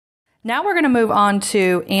Now we're going to move on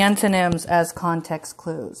to antonyms as context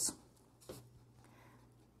clues.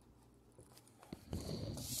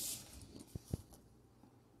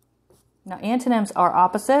 Now, antonyms are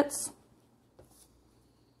opposites.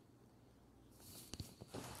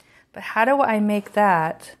 But how do I make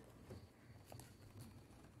that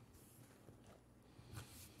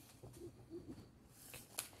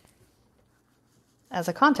as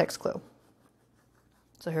a context clue?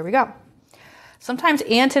 So here we go. Sometimes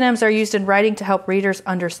antonyms are used in writing to help readers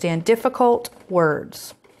understand difficult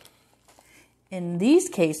words. In these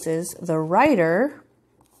cases, the writer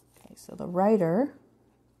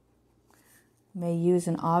may use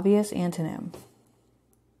an obvious antonym.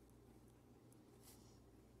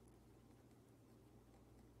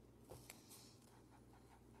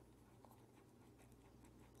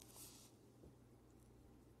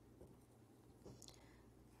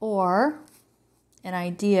 Or an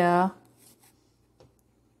idea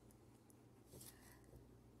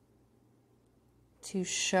to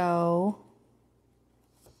show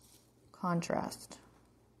contrast.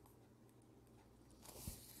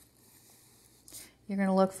 You're going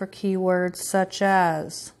to look for keywords such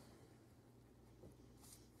as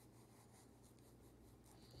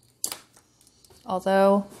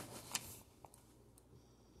although,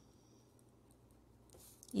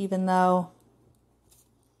 even though,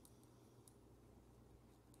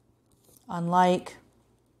 unlike,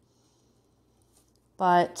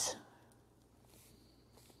 but,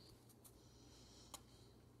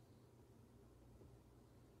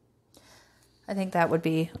 I think that would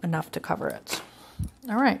be enough to cover it.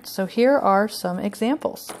 All right, so here are some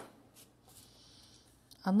examples.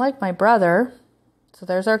 Unlike my brother, so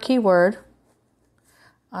there's our keyword.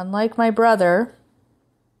 Unlike my brother,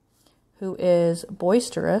 who is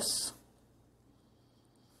boisterous,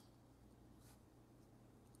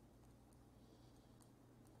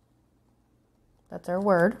 that's our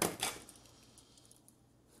word,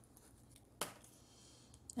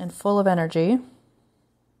 and full of energy,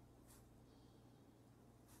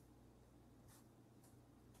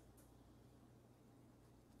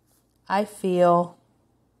 I feel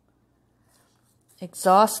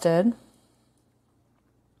exhausted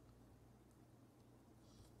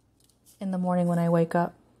in the morning when I wake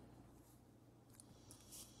up.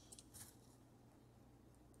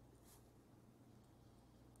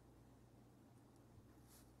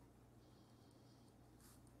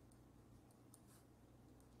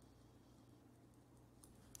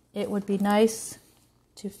 It would be nice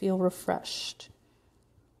to feel refreshed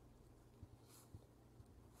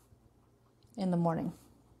in the morning.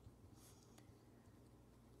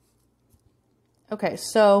 Okay,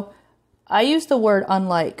 so I use the word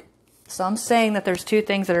unlike. So I'm saying that there's two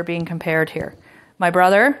things that are being compared here. My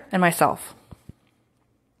brother and myself.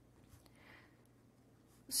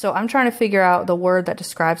 So I'm trying to figure out the word that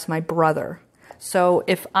describes my brother. So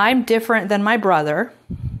if I'm different than my brother,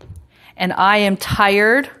 and I am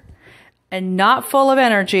tired and not full of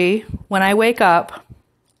energy when I wake up,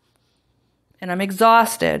 and I'm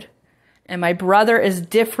exhausted, and my brother is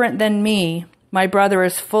different than me, my brother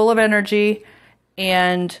is full of energy,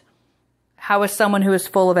 and how is someone who is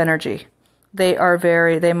full of energy? They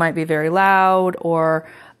might be very loud or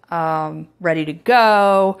ready to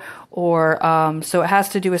go, or so it has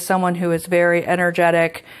to do with someone who is very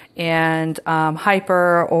energetic and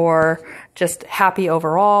hyper or just happy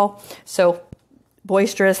overall. So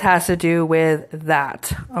boisterous has to do with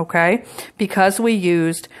that, okay? Because we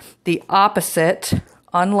used the opposite,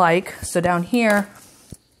 unlike, so down here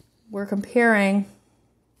we're comparing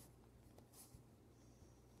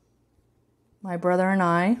my brother and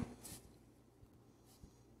I.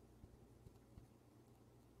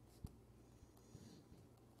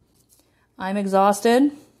 I'm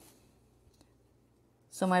exhausted.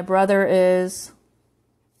 So my brother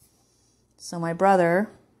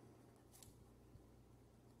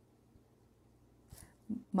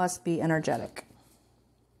must be energetic.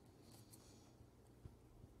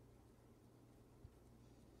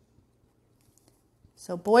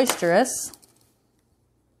 So boisterous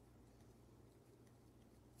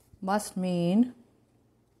must mean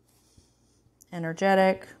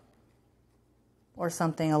energetic or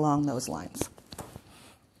something along those lines.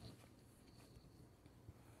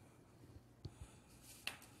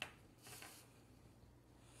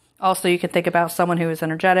 Also, you can think about someone who is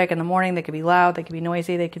energetic in the morning. They could be loud, they could be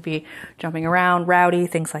noisy, they could be jumping around, rowdy,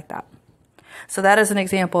 things like that. So that is an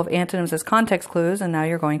example of antonyms as context clues, and now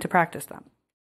you're going to practice them.